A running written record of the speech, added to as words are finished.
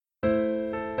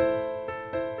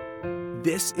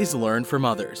This is Learn from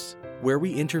Others, where we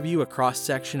interview a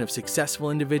cross-section of successful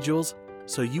individuals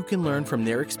so you can learn from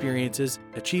their experiences,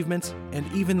 achievements,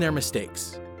 and even their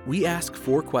mistakes. We ask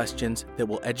 4 questions that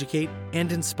will educate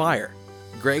and inspire.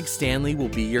 Greg Stanley will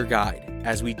be your guide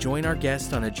as we join our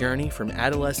guest on a journey from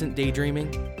adolescent daydreaming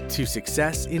to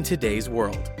success in today's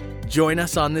world. Join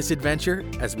us on this adventure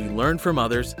as we learn from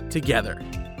others together.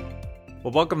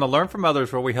 Well, welcome to Learn from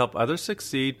Others, where we help others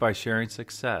succeed by sharing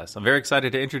success. I'm very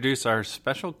excited to introduce our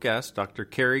special guest, Dr.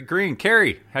 Kerry Green.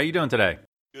 Kerry, how are you doing today?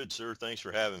 Good, sir. Thanks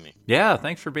for having me. Yeah,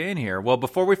 thanks for being here. Well,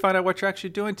 before we find out what you're actually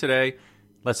doing today,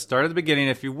 let's start at the beginning.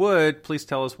 If you would, please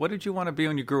tell us, what did you want to be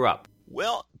when you grew up?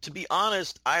 Well, to be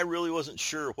honest, I really wasn't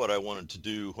sure what I wanted to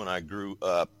do when I grew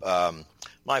up.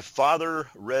 My father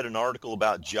read an article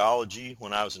about geology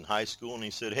when I was in high school, and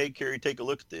he said, "Hey, Kerry, take a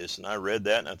look at this." And I read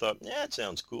that, and I thought, yeah, it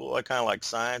sounds cool. I kind of like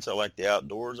science. I like the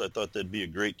outdoors. I thought that'd be a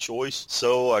great choice.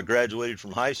 So I graduated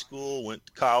from high school, went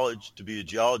to college to be a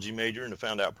geology major, and I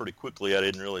found out pretty quickly I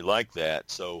didn't really like that.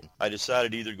 So I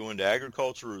decided to either go into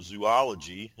agriculture or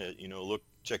zoology,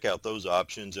 check out those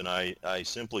options, and I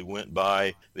simply went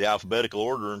by the alphabetical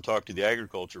order and talked to the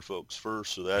agriculture folks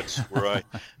first, so that's where I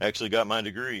actually got my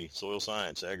degree, soil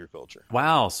science, agriculture.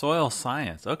 Wow, soil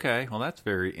science. Okay, well, that's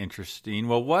very interesting.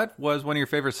 Well, what was one of your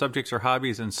favorite subjects or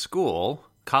hobbies in school,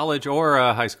 college or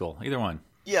high school, either one?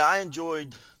 Yeah, I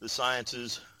enjoyed the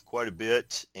sciences quite a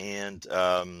bit, and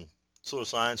soil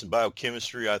science and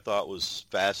biochemistry I thought was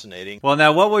fascinating. Well,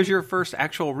 now, what was your first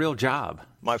actual real job?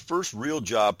 My first real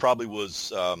job probably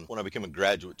was when I became a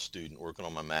graduate student working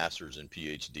on my master's and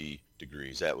PhD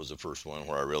degrees. That was the first one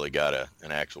where I really got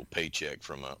an actual paycheck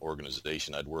from an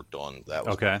organization I'd worked on. That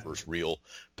was my first real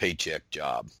paycheck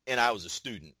job. And I was a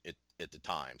student at the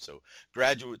time. So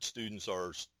graduate students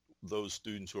are those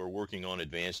students who are working on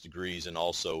advanced degrees and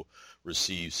also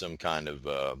receive some kind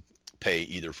of pay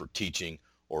either for teaching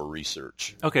or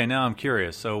research. Okay, now I'm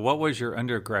curious. So what was your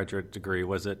undergraduate degree?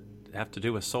 Was it have to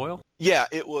do with soil? Yeah,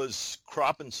 it was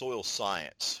crop and soil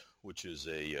science, which is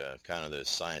a kind of the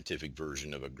scientific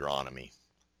version of agronomy.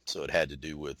 So it had to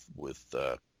do with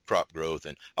crop growth.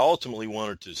 And I ultimately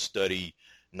wanted to study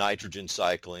nitrogen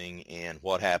cycling and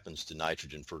what happens to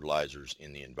nitrogen fertilizers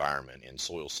in the environment. And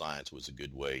soil science was a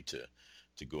good way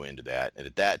to go into that. And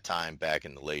at that time, back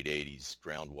in the late 80s,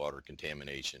 groundwater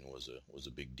contamination was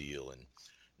a big deal, and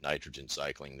nitrogen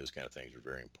cycling, those kind of things are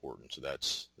very important. So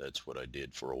that's what I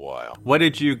did for a while. What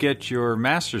did you get your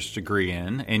master's degree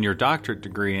in and your doctorate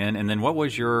degree in? And then what were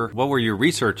you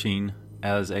researching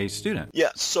as a student? Yeah,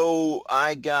 so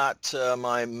I got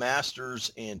my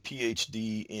master's and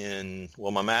PhD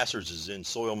my master's is in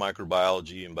soil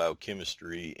microbiology and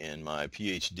biochemistry, and my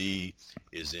PhD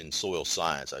is in soil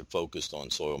science. I focused on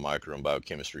soil micro and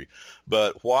biochemistry.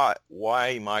 But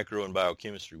why micro and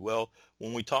biochemistry? Well,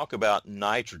 when we talk about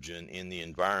nitrogen in the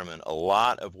environment, a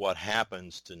lot of what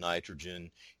happens to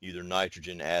nitrogen, either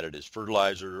nitrogen added as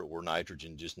fertilizer or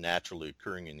nitrogen just naturally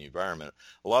occurring in the environment,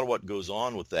 a lot of what goes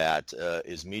on with that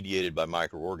is mediated by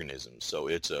microorganisms. So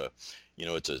it's a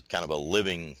kind of a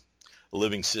living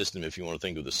system, if you want to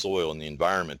think of the soil and the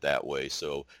environment that way.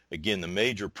 So again, the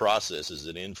major processes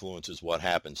that influences what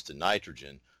happens to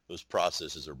nitrogen, those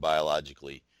processes are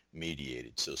biologically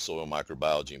mediated. So soil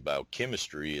microbiology and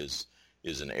biochemistry is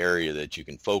an area that you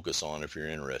can focus on if you're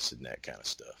interested in that kind of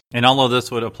stuff. And all of this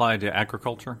would apply to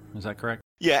agriculture, is that correct?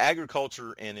 Yeah,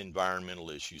 agriculture and environmental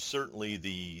issues. Certainly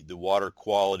the water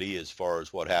quality as far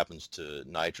as what happens to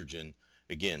nitrogen,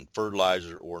 again,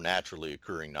 fertilizer or naturally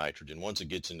occurring nitrogen. Once it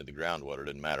gets into the groundwater, it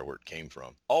doesn't matter where it came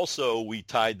from. Also, we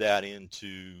tied that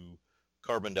into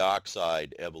carbon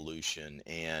dioxide evolution,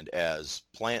 and as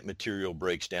plant material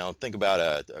breaks down, think about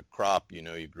a crop,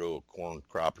 you grow a corn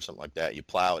crop or something like that, you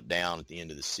plow it down at the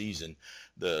end of the season,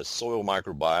 the soil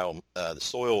microbiome, the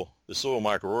soil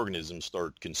microorganisms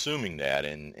start consuming that,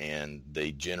 and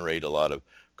they generate a lot of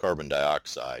carbon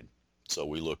dioxide. So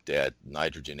we looked at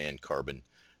nitrogen and carbon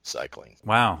cycling.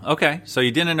 Wow. Okay. So you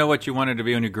didn't know what you wanted to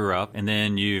be when you grew up, and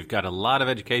then you've got a lot of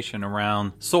education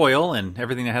around soil and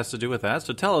everything that has to do with that.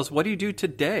 So tell us, what do you do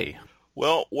today?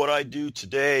 Well, what I do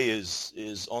today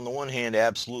is on the one hand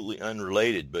absolutely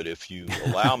unrelated, but if you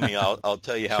allow me, I'll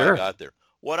tell you how Sure. I got there.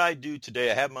 What I do today,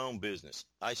 I have my own business.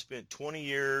 I spent 20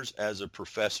 years as a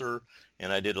professor,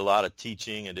 and I did a lot of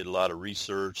teaching. I did a lot of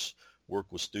research,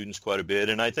 worked with students quite a bit.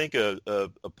 And I think a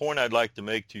point I'd like to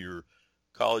make to your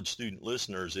college student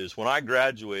listeners is when I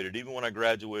graduated, even when I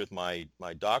graduated with my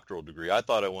doctoral degree, I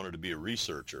thought I wanted to be a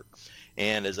researcher.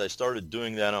 And as I started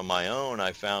doing that on my own,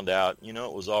 I found out, it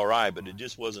was all right, but it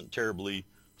just wasn't terribly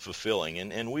fulfilling.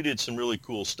 And we did some really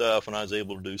cool stuff, and I was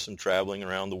able to do some traveling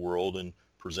around the world and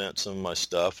present some of my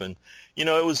stuff. And,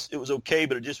 it was okay,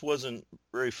 but it just wasn't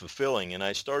very fulfilling. And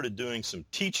I started doing some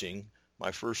teaching.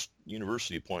 My first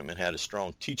university appointment had a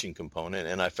strong teaching component,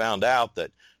 and I found out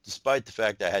that despite the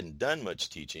fact I hadn't done much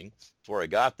teaching before I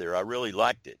got there, I really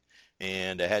liked it.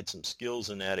 And I had some skills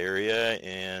in that area,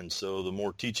 and so the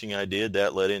more teaching I did,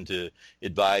 that led into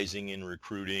advising and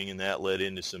recruiting, and that led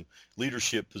into some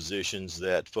leadership positions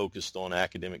that focused on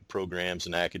academic programs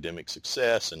and academic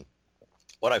success. And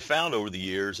what I found over the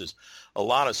years is a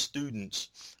lot of students,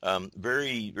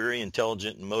 very, very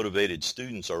intelligent and motivated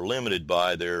students, are limited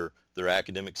by their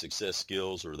academic success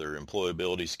skills or their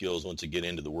employability skills once they get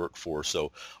into the workforce.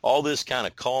 So all this kind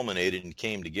of culminated and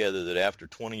came together that after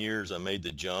 20 years I made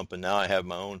the jump, and now I have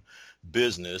my own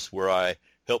business where I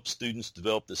help students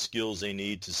develop the skills they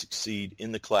need to succeed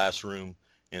in the classroom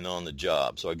and on the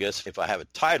job. So I guess if I have a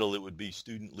title, it would be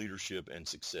Student Leadership and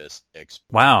Success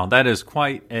Expert. Wow, that is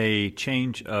quite a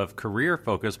change of career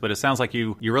focus, but it sounds like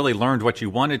you really learned what you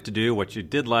wanted to do, what you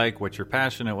did like, what your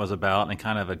passion was about, and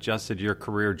kind of adjusted your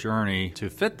career journey to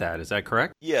fit that. Is that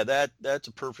correct? Yeah, that's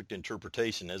a perfect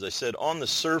interpretation. As I said, on the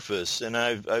surface, and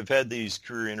I've had these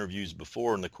career interviews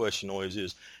before, and the question always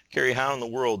is, Kerry, how in the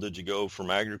world did you go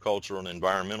from agricultural and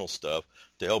environmental stuff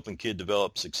to helping kids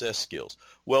develop success skills?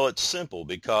 Well, it's simple,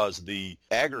 because the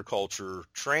agriculture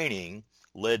training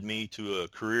led me to a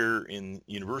career in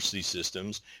university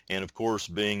systems. And of course,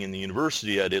 being in the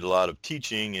university, I did a lot of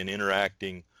teaching and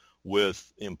interacting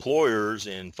with employers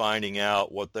and finding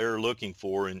out what they're looking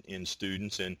for in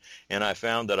students. And I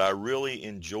found that I really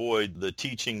enjoyed the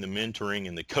teaching, the mentoring,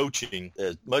 and the coaching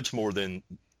much more than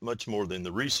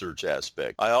the research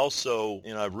aspect. I also,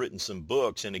 I've written some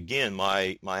books, and again,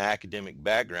 my academic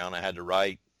background, I had to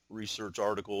write research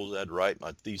articles, I had to write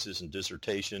my thesis and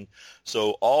dissertation.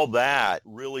 So all that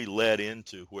really led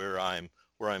into where I'm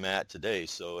at today.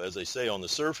 So as I say, on the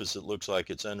surface, it looks like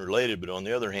it's unrelated, but on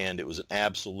the other hand, it was an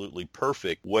absolutely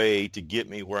perfect way to get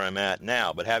me where I'm at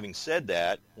now. But having said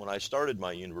that, when I started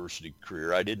my university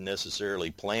career, I didn't necessarily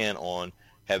plan on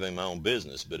having my own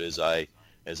business, but as I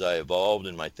evolved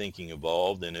and my thinking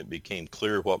evolved and it became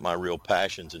clear what my real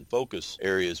passions and focus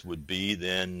areas would be,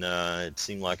 then it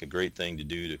seemed like a great thing to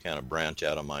do, to kind of branch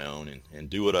out on my own and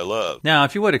do what I love. Now,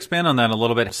 if you would expand on that a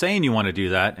little bit, saying you want to do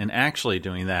that and actually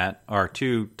doing that are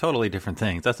two totally different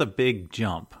things. That's a big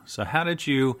jump. So how did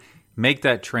you make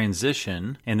that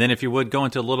transition? And then if you would go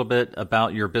into a little bit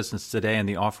about your business today and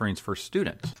the offerings for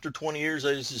students. After 20 years,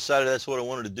 I just decided that's what I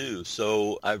wanted to do.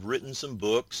 So I've written some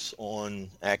books on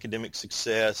academic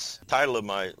success. The title of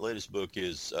my latest book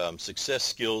is Success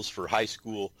Skills for High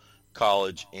School,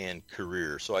 College, and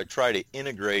Career. So I try to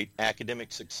integrate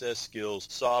academic success skills,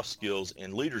 soft skills,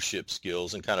 and leadership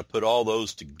skills, and kind of put all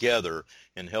those together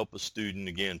and help a student,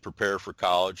 again, prepare for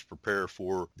college, prepare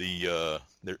for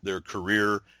their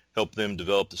career, help them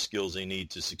develop the skills they need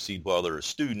to succeed while they're a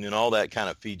student, and all that kind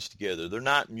of feeds together. They're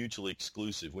not mutually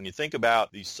exclusive. When you think about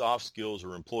these soft skills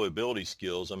or employability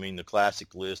skills, the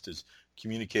classic list is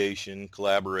communication,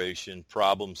 collaboration,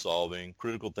 problem solving,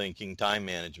 critical thinking, time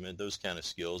management, those kind of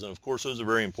skills. And of course, those are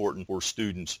very important for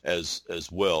students as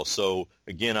well. So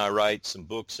again, I write some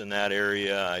books in that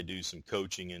area. I do some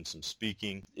coaching and some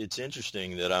speaking. It's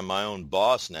interesting that I'm my own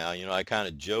boss now. I kind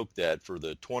of joke that for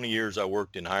the 20 years I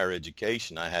worked in higher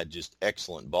education, I had just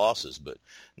excellent bosses. But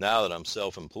now that I'm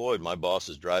self-employed, my boss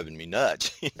is driving me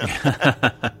nuts.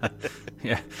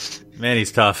 Yeah, man,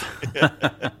 he's tough.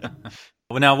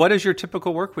 Well, now, what is your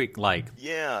typical work week like?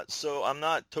 Yeah, so I'm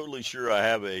not totally sure I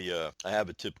have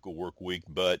a typical work week,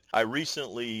 but I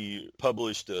recently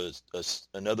published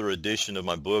another edition of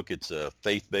my book. It's a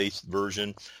faith-based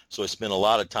version, so I spent a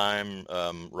lot of time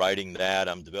writing that.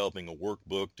 I'm developing a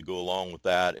workbook to go along with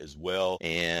that as well,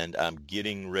 and I'm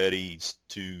getting ready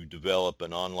to develop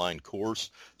an online course.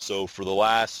 So for the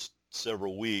last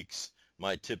several weeks,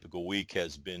 my typical week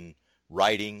has been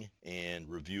writing and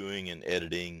reviewing and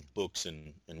editing books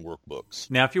and workbooks.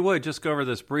 Now, if you would, just go over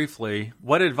this briefly.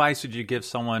 What advice would you give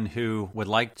someone who would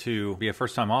like to be a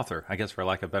first-time author, I guess for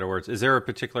lack of better words? Is there a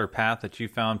particular path that you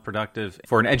found productive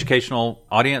for an educational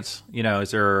audience?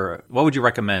 What would you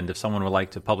recommend if someone would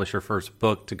like to publish their first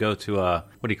book, to go to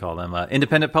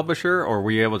independent publisher, or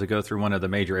were you able to go through one of the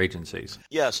major agencies?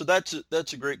 Yeah, so that's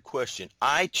a great question.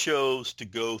 I chose to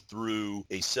go through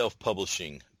a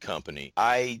self-publishing company.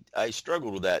 I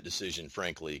struggled with that decision,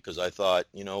 frankly, because I thought,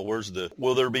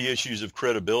 will there be issues of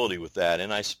credibility with that?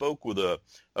 And I spoke with a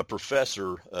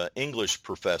professor, English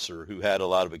professor, who had a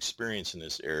lot of experience in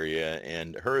this area,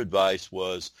 and her advice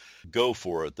was, go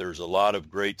for it. There's a lot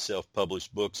of great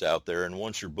self-published books out there, and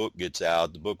once your book gets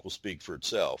out, the book will speak for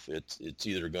itself. It's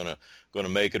either going to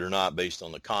make it or not based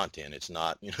on the content. It's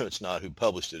not, it's not who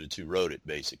published it, it's who wrote it,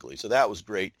 basically. So that was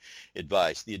great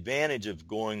advice. The advantage of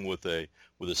going with a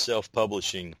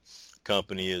self-publishing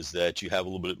company is that you have a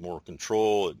little bit more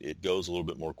control. It goes a little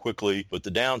bit more quickly. But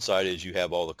the downside is you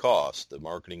have all the costs, the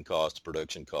marketing costs,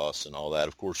 production costs, and all that.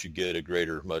 Of course, you get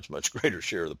a much greater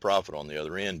share of the profit on the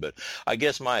other end. But I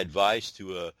guess my advice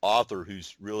to an author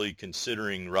who's really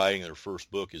considering writing their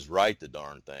first book is write the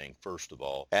darn thing, first of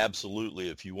all. Absolutely.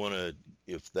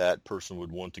 If that person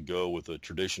would want to go with a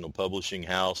traditional publishing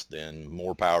house, then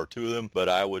more power to them. But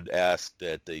I would ask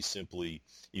that they simply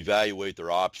evaluate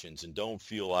their options and don't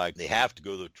feel like they have to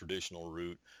go the traditional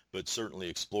route, but certainly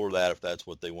explore that if that's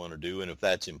what they want to do. And if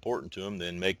that's important to them,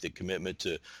 then make the commitment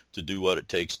to do what it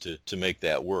takes to make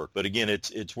that work. But again,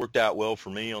 it's worked out well for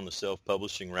me on the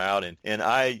self-publishing route. And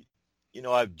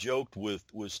I've joked with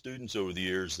students over the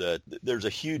years that there's a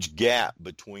huge gap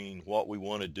between what we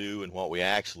want to do and what we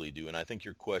actually do. And I think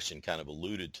your question kind of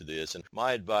alluded to this. And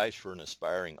my advice for an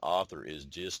aspiring author is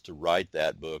just to write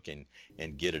that book and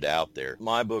get it out there.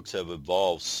 My books have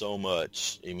evolved so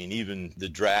much. I mean, even the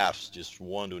drafts, just from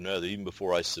one to another, even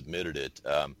before I submitted it.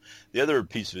 The other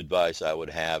piece of advice I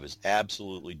would have is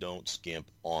absolutely don't skimp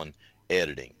on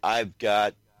editing. I've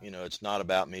got it's not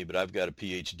about me, but I've got a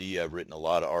PhD. I've written a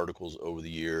lot of articles over the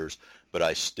years, but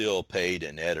I still paid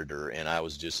an editor, and I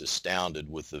was just astounded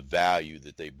with the value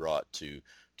that they brought to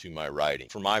my writing.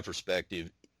 From my perspective,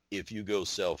 if you go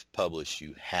self-publish,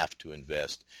 you have to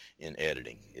invest in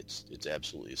editing. It's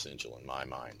absolutely essential in my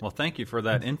mind. Well, thank you for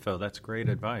that info. That's great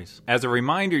advice. As a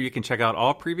reminder, you can check out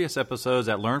all previous episodes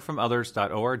at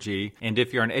learnfromothers.org. And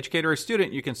if you're an educator or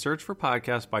student, you can search for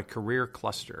podcasts by career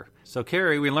cluster. So,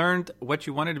 Carrie, we learned what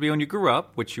you wanted to be when you grew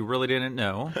up, which you really didn't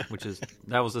know,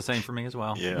 that was the same for me as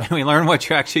well. Yeah. We learned what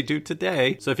you actually do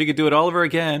today. So if you could do it all over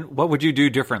again, what would you do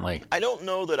differently? I don't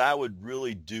know that I would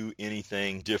really do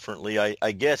anything differently.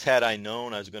 I guess had I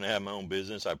known I was going to have my own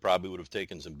business, I probably would have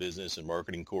taken some business and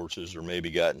marketing courses or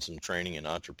maybe gotten some training in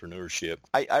entrepreneurship.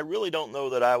 I really don't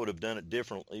know that I would have done it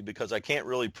differently because I can't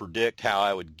really predict how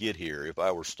I would get here if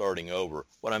I were starting over.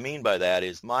 What I mean by that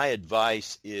is my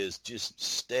advice is just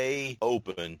stay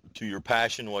open to your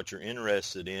passion, what you're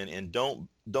interested in, and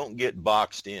don't get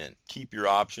boxed in. Keep your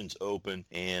options open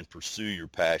and pursue your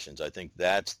passions. I think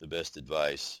that's the best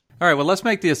advice. All right, well, let's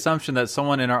make the assumption that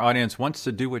someone in our audience wants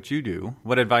to do what you do.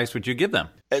 What advice would you give them?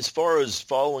 As far as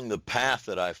following the path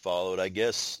that I followed, I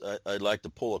guess I'd like to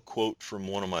pull a quote from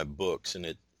one of my books,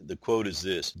 and the quote is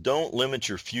this: don't limit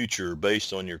your future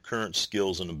based on your current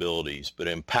skills and abilities, but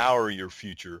empower your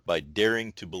future by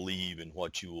daring to believe in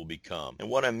what you will become. And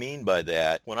what I mean by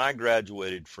that, when I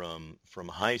graduated from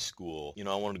high school,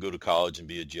 I wanted to go to college and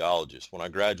be a geologist. When I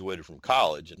graduated from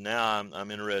college, now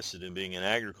I'm interested in being in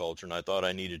agriculture, and I thought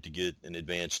I needed to get an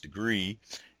advanced degree.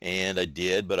 And I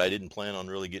did, but I didn't plan on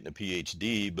really getting a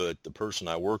PhD. But the person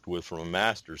I worked with from a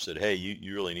master's said, hey,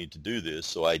 you really need to do this.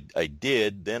 So I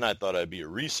did. Then I thought I'd be a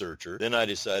researcher. Then I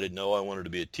decided, no, I wanted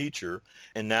to be a teacher.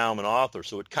 And now I'm an author.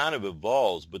 So it kind of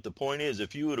evolves. But the point is,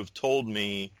 if you would have told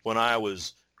me when I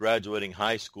was graduating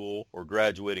high school or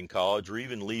graduating college or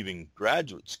even leaving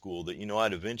graduate school that,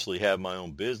 I'd eventually have my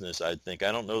own business, I'd think,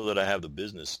 I don't know that I have the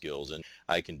business skills and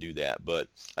I can do that. But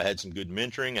I had some good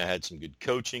mentoring. I had some good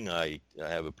coaching. I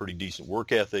have a pretty decent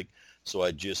work ethic. So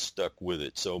I just stuck with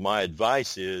it. So my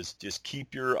advice is just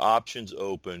keep your options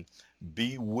open.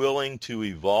 Be willing to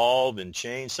evolve and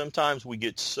change. Sometimes we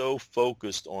get so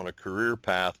focused on a career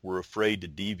path, we're afraid to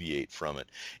deviate from it.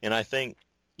 And I think,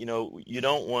 you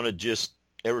don't want to just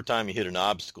every time you hit an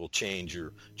obstacle, change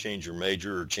your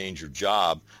major or change your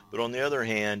job. But on the other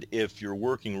hand, if you're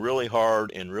working really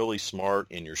hard and really smart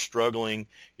and you're struggling,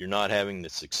 you're not having the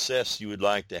success you would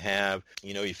like to have,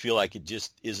 you feel like it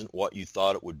just isn't what you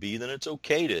thought it would be, then it's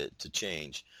okay to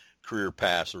change career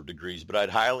paths or degrees. But I'd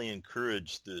highly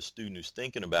encourage the student who's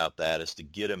thinking about that is to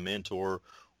get a mentor,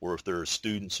 or if they're a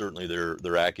student, certainly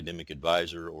their academic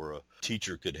advisor or a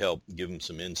teacher could help give them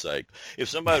some insight. If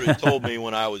somebody had told me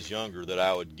when I was younger that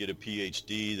I would get a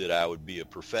PhD, that I would be a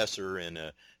professor and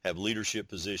have leadership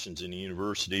positions in the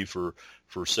university for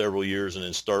several years and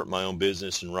then start my own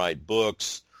business and write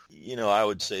books, I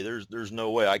would say there's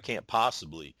no way I can't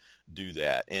possibly do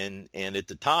that. And at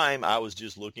the time, I was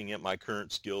just looking at my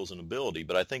current skills and ability.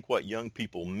 But I think what young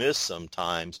people miss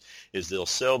sometimes is they'll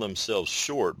sell themselves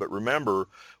short. But remember,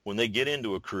 when they get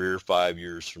into a career 5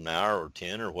 years from now or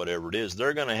 10 or whatever it is,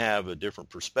 they're going to have a different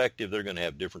perspective. They're going to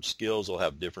have different skills. They'll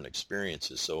have different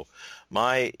experiences. So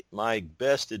my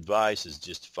best advice is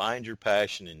just find your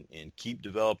passion and keep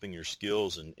developing your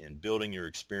skills and building your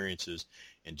experiences,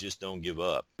 and just don't give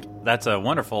up. That's a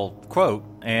wonderful quote,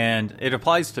 and it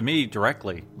applies to me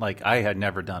directly. Like, I had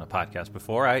never done a podcast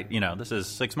before. This is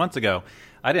 6 months ago.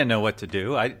 I didn't know what to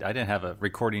do. I didn't have a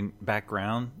recording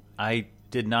background. I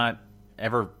did not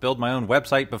ever build my own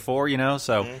website before,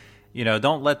 so,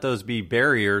 don't let those be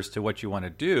barriers to what you want to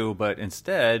do, but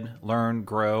instead learn,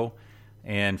 grow,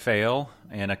 and fail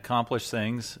and accomplish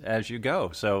things as you go.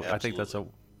 So Absolutely.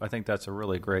 I think that's a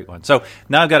really great one. So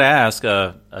now I've got to ask,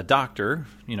 a doctor,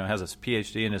 has a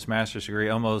PhD and his master's degree,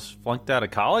 almost flunked out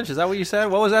of college. Is that what you said?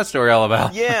 What was that story all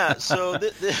about? Yeah, so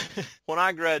when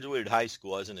I graduated high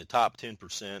school, I was in the top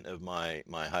 10% of my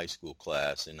high school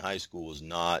class, and high school was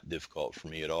not difficult for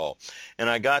me at all. And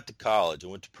I got to college. I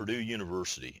went to Purdue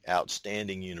University,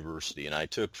 outstanding university, and I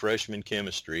took freshman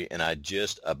chemistry, and I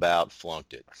just about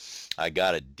flunked it. I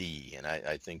got a D, and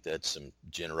I think that's some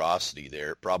generosity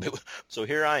there. Probably. So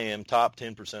here I am, top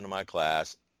 10% of my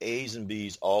class, A's and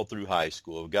B's all through high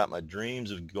school. I've got my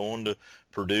dreams of going to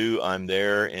Purdue. I'm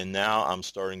there, and now I'm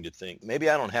starting to think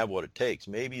maybe I don't have what it takes.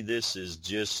 Maybe this is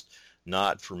just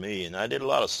not for me. And I did a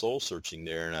lot of soul searching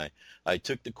there, and I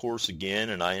took the course again,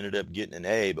 and I ended up getting an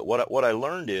A. But what I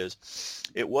learned is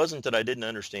it wasn't that I didn't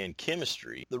understand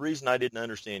chemistry. The reason I didn't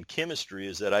understand chemistry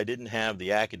is that I didn't have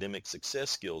the academic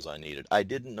success skills I needed. I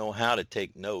didn't know how to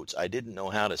take notes. I didn't know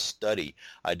how to study.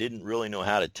 I didn't really know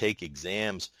how to take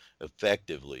exams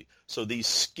effectively. So these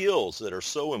skills that are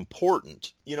so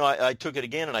important, I took it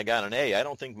again and I got an A. I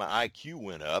don't think my IQ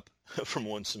went up from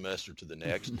one semester to the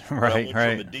next. Right, I went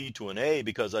right. from a D to an A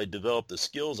because I developed the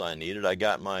skills I needed. I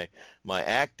got my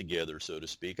act together, so to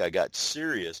speak. I got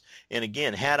serious. And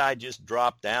again, had I just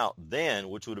dropped out then,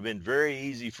 which would have been very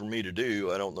easy for me to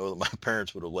do, I don't know that my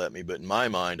parents would have let me, but in my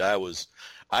mind,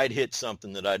 I'd hit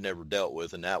something that I'd never dealt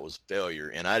with, and that was failure,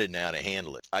 and I didn't know how to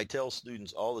handle it. I tell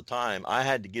students all the time, I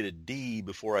had to get a D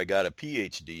before I got a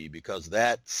PhD because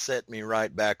that set me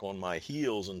right back on my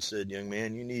heels and said, young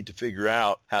man, you need to figure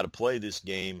out how to play this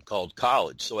game called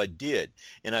college. So I did,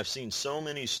 and I've seen so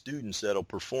many students that'll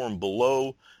perform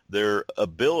below their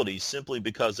abilities simply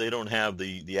because they don't have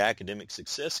the academic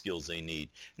success skills they need.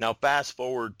 Now, fast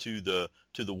forward to the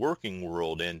working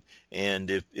world, and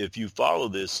if you follow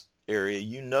this area,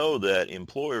 you know that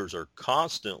employers are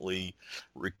constantly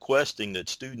requesting that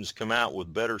students come out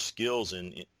with better skills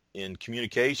in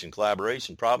communication,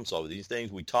 collaboration, problem solving, these things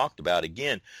we talked about.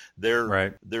 Again,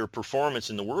 their performance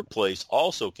in the workplace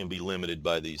also can be limited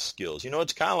by these skills.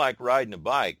 It's kind of like riding a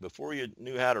bike. Before you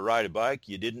knew how to ride a bike,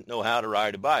 you didn't know how to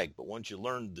ride a bike. But once you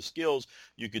learned the skills,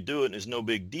 you could do it, and it's no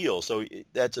big deal. So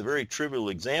that's a very trivial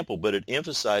example, but it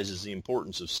emphasizes the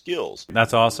importance of skills.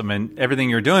 That's awesome. And everything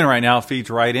you're doing right now feeds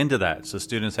right into that. So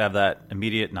students have that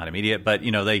not immediate, but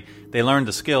they learn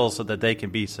the skills so that they can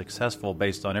be successful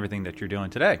based on everything that you're doing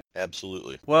today.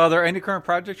 Absolutely. Well, are there any current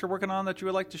projects you're working on that you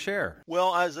would like to share?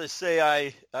 Well, as I say,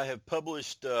 I have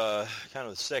published kind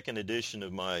of the second edition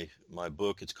of my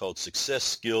book. It's called Success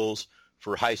Skills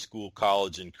for High School,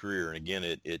 College, and Career. And again,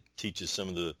 it teaches some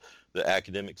of the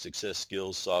academic success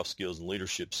skills, soft skills, and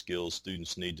leadership skills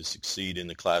students need to succeed in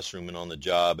the classroom and on the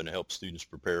job, and to help students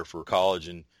prepare for college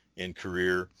and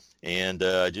career. And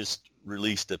I just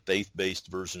released a faith-based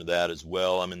version of that as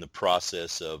well. I'm in the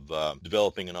process of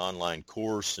developing an online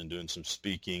course and doing some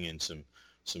speaking and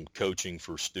some coaching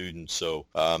for students. So,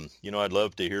 I'd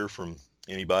love to hear from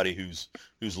anybody who's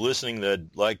listening that'd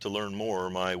like to learn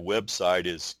more. My website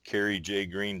is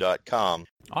kerryjgreen.com.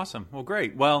 Awesome. Well,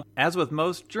 great. Well, as with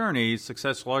most journeys,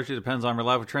 success largely depends on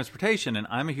reliable transportation, and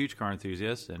I'm a huge car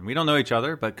enthusiast, and we don't know each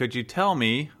other, but could you tell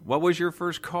me, what was your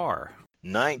first car?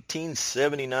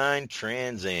 1979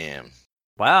 Trans Am.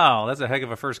 Wow, that's a heck of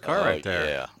a first car right there.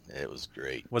 Yeah, it was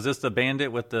great. Was this the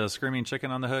Bandit with the screaming chicken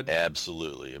on the hood?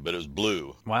 Absolutely, but it was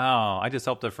blue. Wow, I just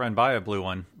helped a friend buy a blue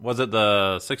one. Was it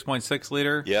the 6.6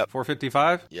 liter? Yep.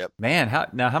 455? Yep. Man,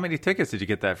 how many tickets did you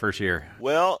get that first year?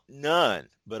 Well, none,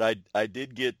 but I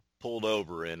did get pulled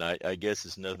over, and I guess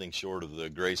it's nothing short of the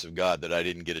grace of God that I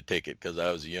didn't get a ticket, because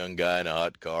I was a young guy in a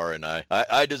hot car, and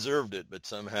I deserved it, but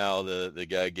somehow the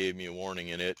guy gave me a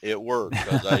warning, and it worked,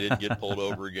 because I didn't get pulled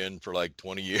over again for like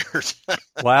 20 years.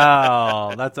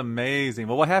 Wow, that's amazing.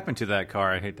 Well, what happened to that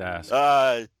car? I hate to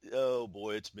ask. Oh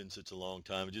boy, it's been such a long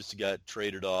time. It just got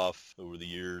traded off over the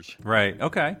years. Right.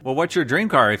 Okay. Well, what's your dream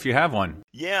car if you have one?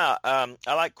 Yeah, I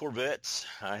like Corvettes.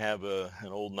 I have an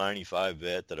old 95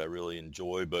 Vet that I really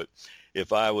enjoy, but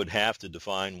if I would have to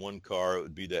define one car, it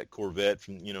would be that Corvette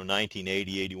from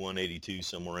 1980, 81, 82,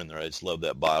 somewhere in there. I just love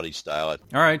that body style.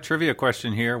 All right, trivia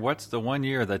question here. What's the one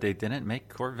year that they didn't make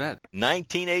Corvette?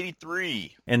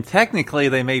 1983. And technically,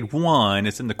 they made one.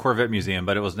 It's in the Corvette Museum,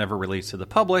 but it was never released to the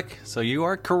public. So you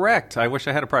are correct. I wish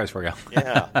I had a prize for you.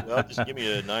 Yeah, well, just give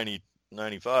me a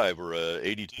 95 or a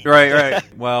 82. Right.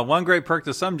 Well, one great perk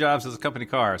to some jobs is a company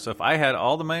car. So if I had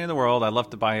all the money in the world, I'd love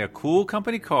to buy a cool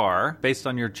company car based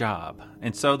on your job.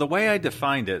 And so the way I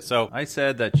defined it, so I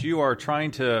said that you are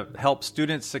trying to help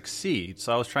students succeed.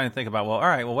 So I was trying to think about,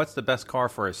 what's the best car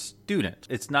for a student?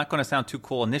 It's not going to sound too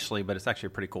cool initially, but it's actually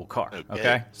a pretty cool car.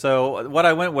 Okay? So what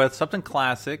I went with, something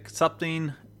classic,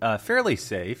 something fairly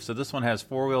safe. So this one has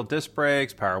 4-wheel disc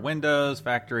brakes, power windows,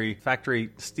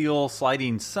 factory steel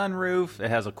sliding sunroof.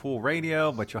 It has a cool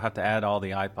radio, but you'll have to add all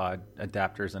the iPod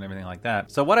adapters and everything like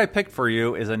that. So what I picked for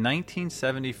you is a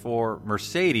 1974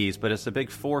 Mercedes, but it's a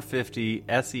big 450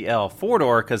 SEL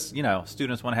 4-door because,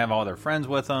 students want to have all their friends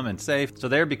with them and safe. So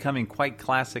they're becoming quite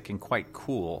classic and quite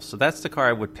cool. So that's the car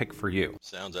I would pick for you.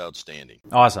 Sounds outstanding.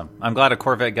 Awesome. I'm glad a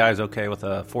Corvette guy is okay with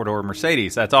a 4-door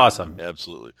Mercedes. That's awesome.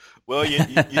 Absolutely. Well, you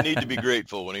need to be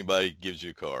grateful when anybody gives you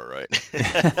a car, right?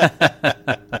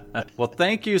 Well,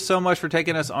 thank you so much for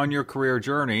taking us on your career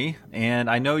journey. And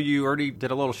I know you already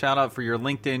did a little shout out for your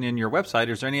LinkedIn and your website.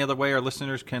 Is there any other way our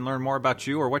listeners can learn more about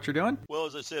you or what you're doing? Well,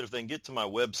 as I said, if they can get to my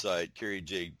website,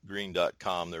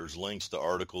 kerryjgreen.com, there's links to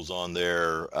articles on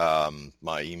there.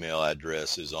 My email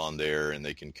address is on there, and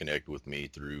they can connect with me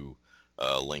through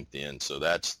LinkedIn. So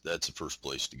that's the first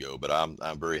place to go. But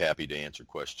I'm very happy to answer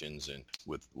questions, and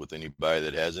with anybody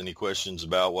that has any questions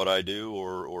about what I do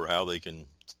or how they can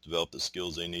develop the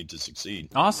skills they need to succeed.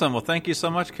 Awesome. Well, thank you so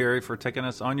much, Kerry, for taking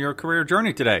us on your career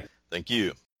journey today. Thank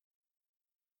you.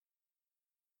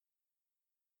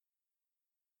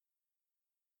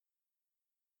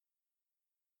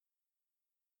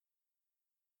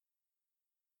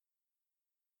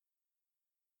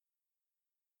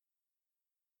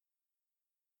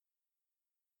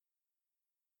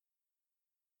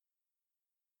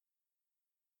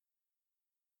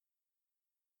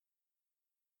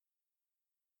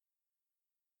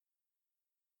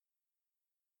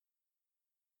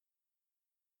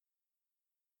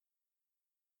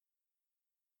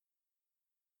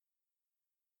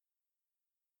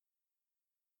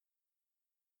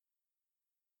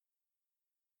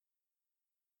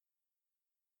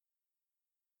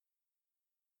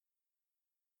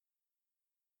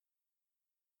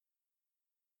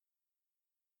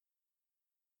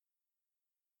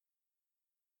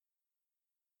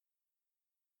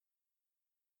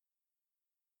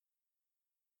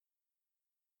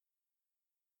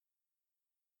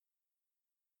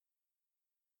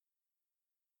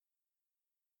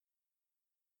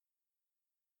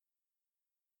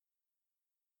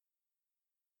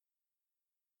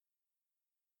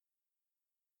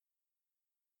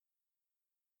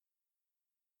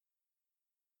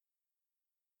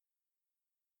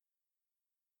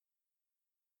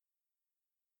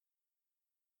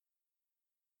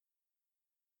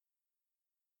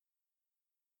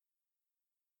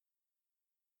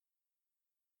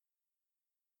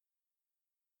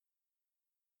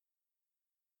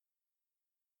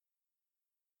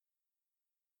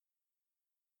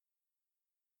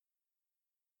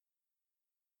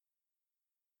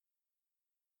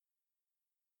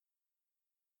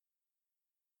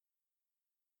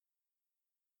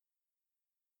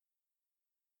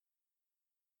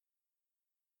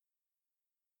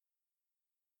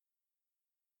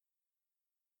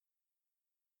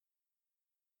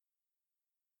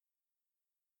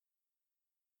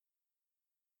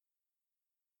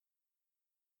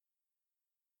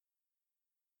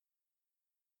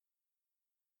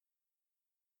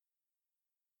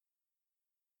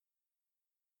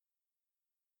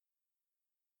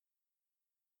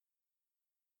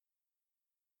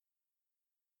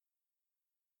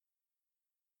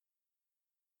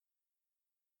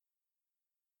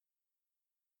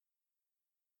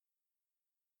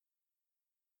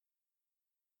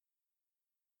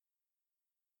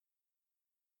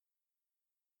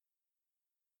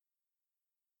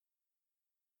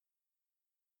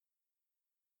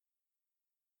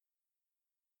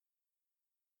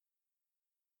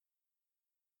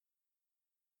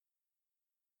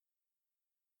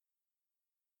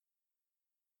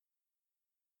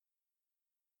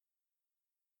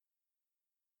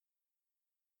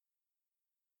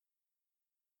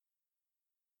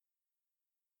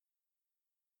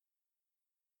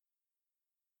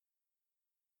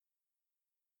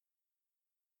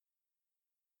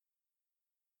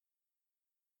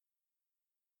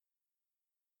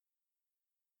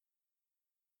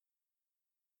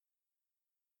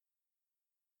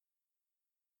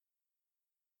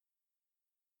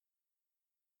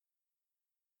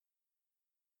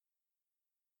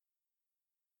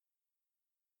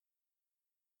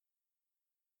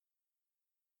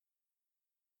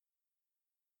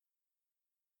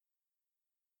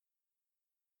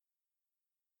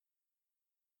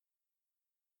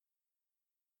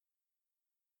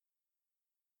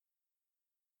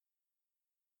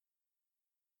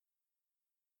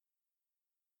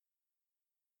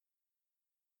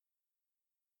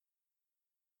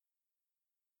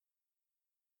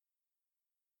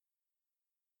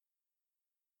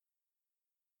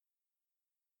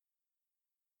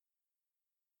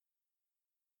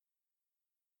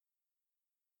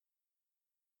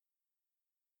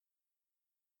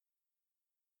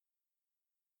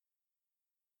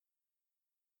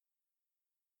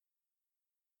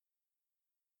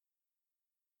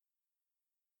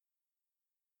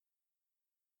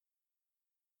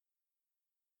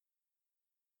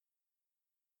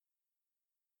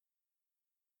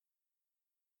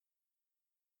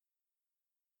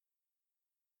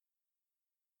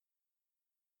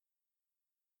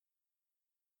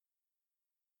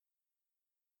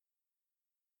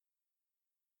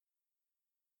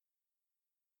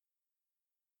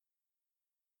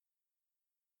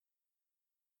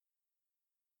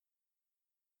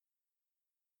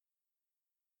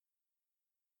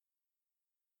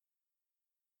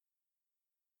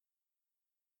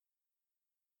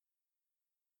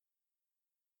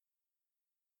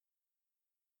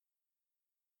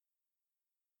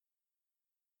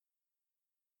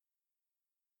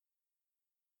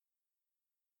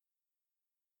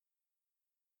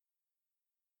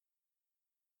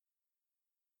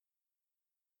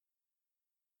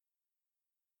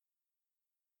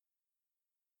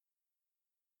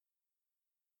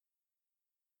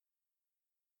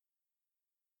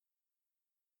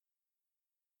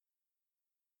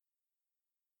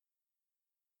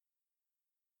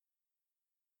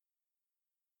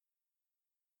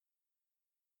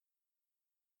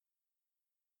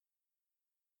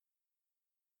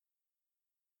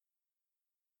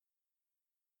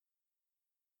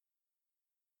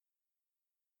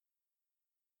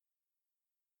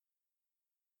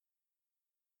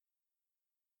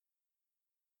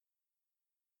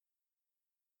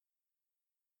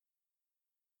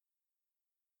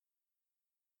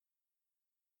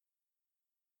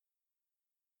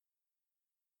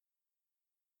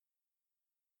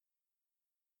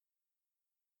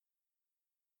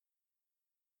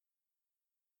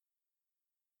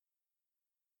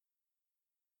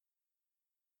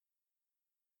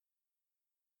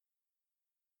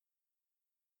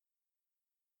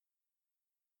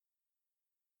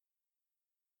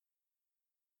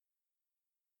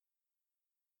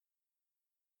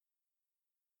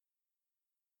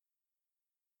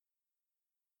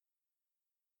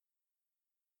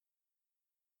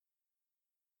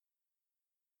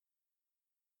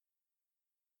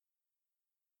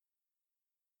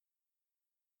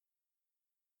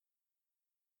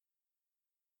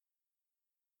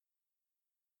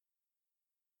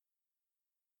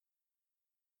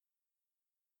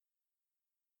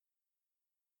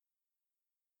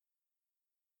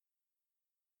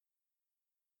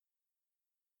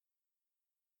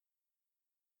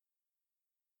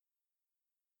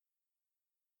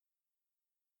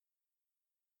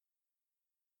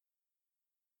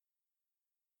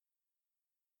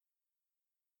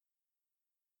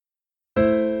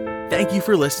 Thank you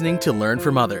for listening to Learn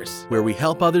from Others, where we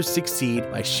help others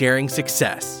succeed by sharing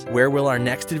success. Where will our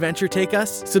next adventure take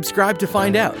us? Subscribe to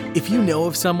find out. If you know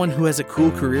of someone who has a cool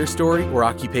career story or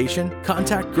occupation,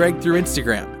 contact Greg through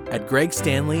Instagram at Greg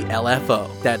Stanley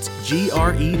LFO. That's GregStanley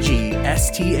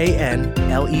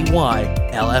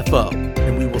LFO.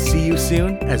 And we will see you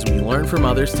soon as we learn from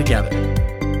others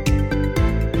together.